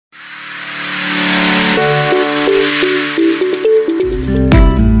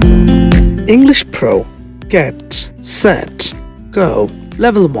Intro. Get, set, go.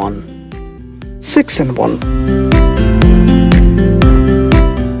 Level 1. 6 in 1.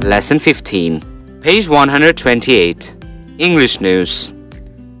 Lesson 15. Page 128. English News.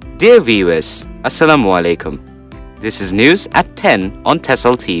 Dear viewers, Assalamu alaikum. This is news at 10 on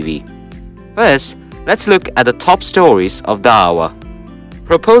Tesol TV. First, let's look at the top stories of the hour.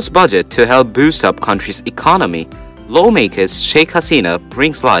 Proposed budget to help boost up country's economy. Lawmakers Sheikh Hasina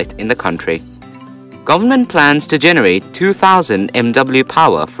brings light in the country. Government plans to generate 2,000 MW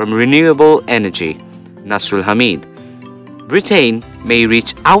power from renewable energy. Nasrul Hamid. Britain may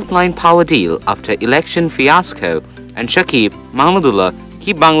reach outline power deal after election fiasco, and Shakib Mahmudullah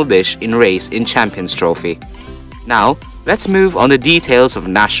keep Bangladesh in race in Champions Trophy. Now, let's move on the details of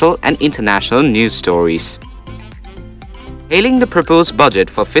national and international news stories. Hailing the proposed budget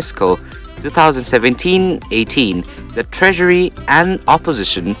for fiscal 2017-18, the Treasury and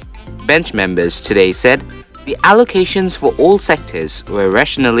opposition bench members today said the allocations for all sectors were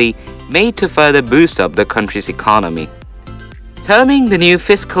rationally made to further boost up the country's economy. Terming the new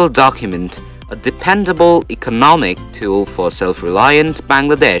fiscal document a dependable economic tool for self-reliant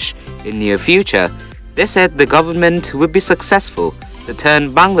Bangladesh in near future, they said the government would be successful to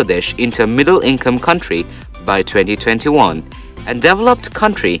turn Bangladesh into a middle-income country by 2021 and developed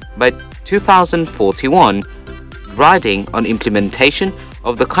country by 2041, riding on implementation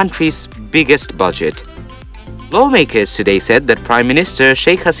of the country's biggest budget. Lawmakers today said that Prime Minister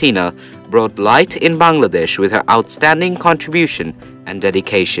Sheikh Hasina brought light in Bangladesh with her outstanding contribution and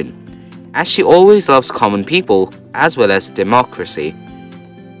dedication, as she always loves common people as well as democracy.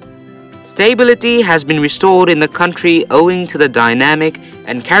 Stability has been restored in the country owing to the dynamic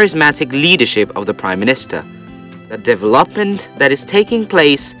and charismatic leadership of the Prime Minister. The development that is taking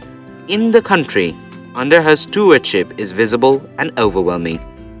place in the country under her stewardship is visible and overwhelming,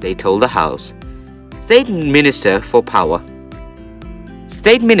 they told the House. State Minister for Power,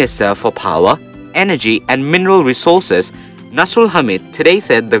 Energy and Mineral Resources Nasrul Hamid today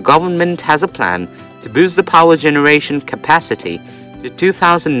said the government has a plan to boost the power generation capacity to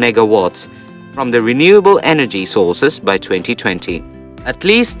 2,000 megawatts from the renewable energy sources by 2020. At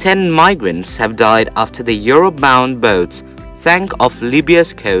least 10 migrants have died after the Europe-bound boats sank off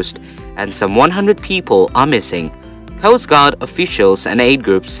Libya's coast, and some 100 people are missing, Coast Guard officials and aid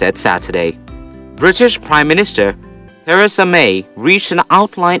groups said Saturday. British Prime Minister Theresa May reached an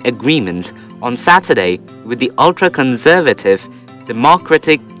outline agreement on Saturday with the ultra-conservative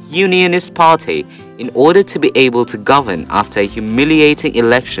Democratic Unionist Party in order to be able to govern after a humiliating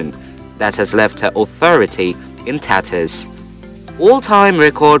election that has left her authority in tatters. All-time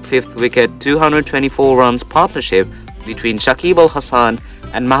record fifth wicket 224 runs partnership between Shakib Al Hasan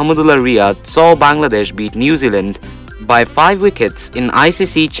and Mahmudullah Riyad saw Bangladesh beat New Zealand by 5 wickets in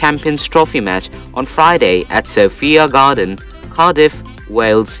ICC Champions Trophy match on Friday at Sophia Garden, Cardiff,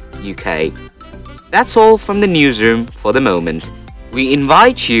 Wales, UK. That's all from the newsroom for the moment. We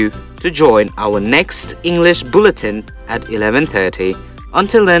invite you to join our next English bulletin at 11:30.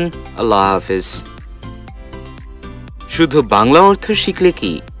 Until then, Allah Hafiz. শুধু বাংলা অর্থ শিখলে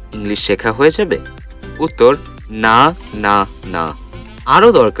কি English শেখা হয়ে যাবে? উত্তর না না না। আরও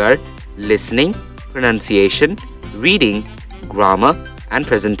দরকার listening, pronunciation, reading, grammar and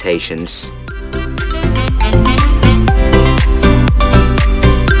presentations.